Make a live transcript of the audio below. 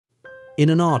In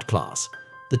an art class,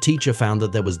 the teacher found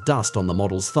that there was dust on the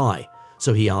model's thigh,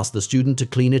 so he asked the student to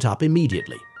clean it up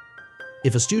immediately.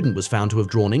 If a student was found to have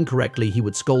drawn incorrectly, he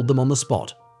would scold them on the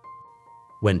spot.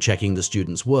 When checking the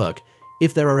student's work,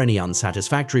 if there are any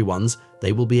unsatisfactory ones,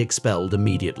 they will be expelled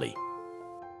immediately.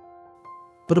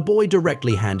 But a boy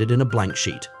directly handed in a blank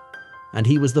sheet, and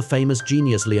he was the famous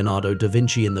genius Leonardo da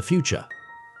Vinci in the future.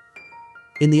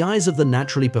 In the eyes of the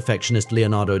naturally perfectionist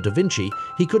Leonardo da Vinci,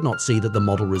 he could not see that the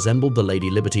model resembled the Lady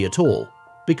Liberty at all,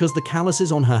 because the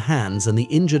calluses on her hands and the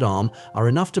injured arm are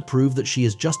enough to prove that she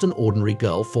is just an ordinary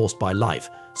girl forced by life,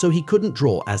 so he couldn't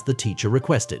draw as the teacher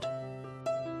requested.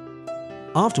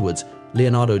 Afterwards,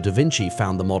 Leonardo da Vinci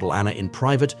found the model Anna in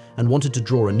private and wanted to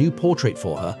draw a new portrait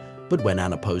for her, but when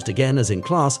Anna posed again as in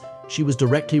class, she was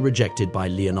directly rejected by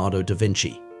Leonardo da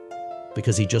Vinci,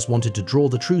 because he just wanted to draw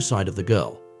the true side of the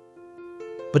girl.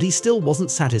 But he still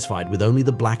wasn't satisfied with only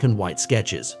the black and white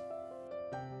sketches.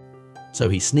 So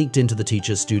he sneaked into the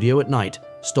teacher's studio at night,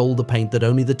 stole the paint that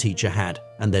only the teacher had,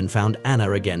 and then found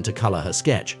Anna again to color her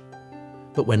sketch.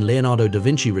 But when Leonardo da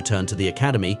Vinci returned to the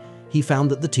academy, he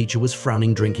found that the teacher was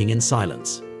frowning, drinking in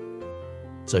silence.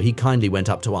 So he kindly went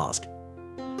up to ask.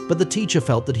 But the teacher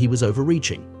felt that he was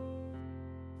overreaching,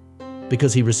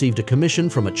 because he received a commission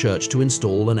from a church to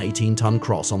install an 18-ton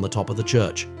cross on the top of the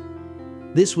church.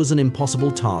 This was an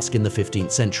impossible task in the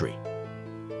 15th century.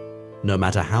 No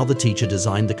matter how the teacher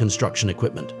designed the construction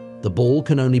equipment, the ball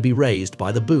can only be raised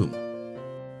by the boom.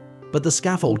 But the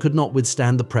scaffold could not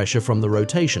withstand the pressure from the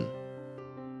rotation.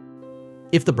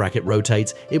 If the bracket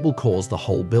rotates, it will cause the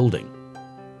whole building.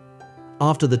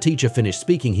 After the teacher finished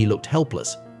speaking, he looked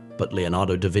helpless, but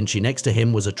Leonardo da Vinci next to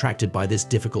him was attracted by this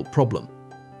difficult problem.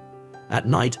 At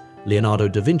night, Leonardo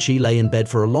da Vinci lay in bed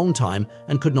for a long time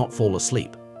and could not fall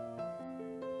asleep.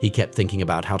 He kept thinking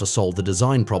about how to solve the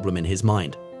design problem in his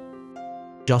mind,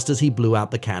 just as he blew out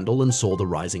the candle and saw the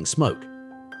rising smoke.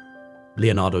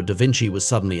 Leonardo da Vinci was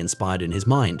suddenly inspired in his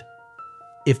mind.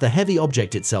 If the heavy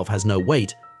object itself has no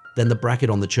weight, then the bracket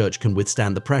on the church can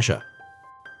withstand the pressure.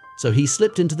 So he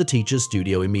slipped into the teacher's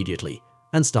studio immediately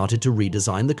and started to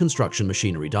redesign the construction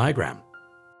machinery diagram.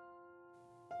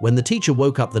 When the teacher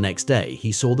woke up the next day,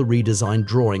 he saw the redesigned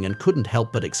drawing and couldn't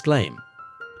help but exclaim,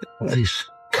 "This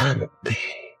can't be.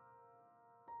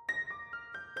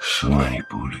 So many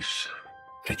bullies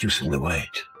reducing the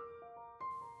weight."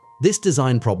 This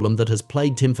design problem that has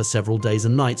plagued him for several days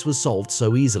and nights was solved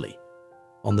so easily.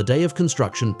 On the day of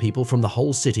construction, people from the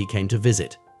whole city came to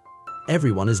visit.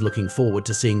 Everyone is looking forward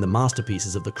to seeing the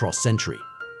masterpieces of the cross-century.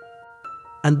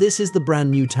 And this is the brand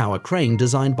new tower crane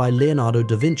designed by Leonardo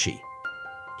da Vinci.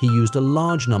 He used a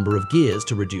large number of gears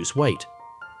to reduce weight.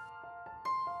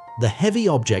 The heavy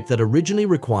object that originally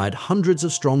required hundreds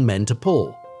of strong men to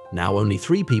pull, now only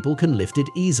 3 people can lift it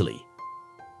easily.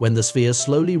 When the sphere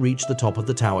slowly reached the top of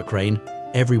the tower crane,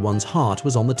 everyone's heart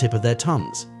was on the tip of their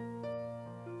tongues.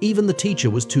 Even the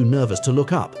teacher was too nervous to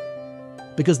look up,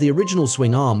 because the original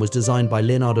swing arm was designed by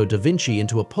Leonardo da Vinci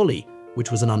into a pulley,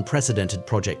 which was an unprecedented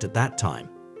project at that time.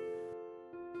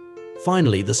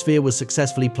 Finally, the sphere was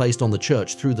successfully placed on the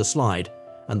church through the slide,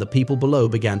 and the people below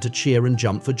began to cheer and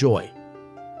jump for joy.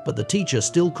 But the teacher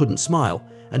still couldn't smile,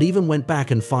 and even went back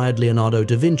and fired Leonardo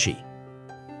da Vinci.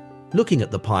 Looking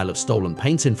at the pile of stolen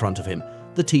paints in front of him,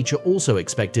 the teacher also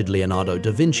expected Leonardo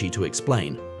da Vinci to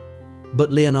explain.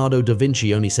 But Leonardo da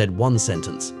Vinci only said one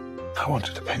sentence. "I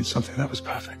wanted to paint something that was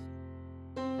perfect."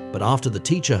 But after the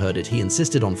teacher heard it, he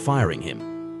insisted on firing him.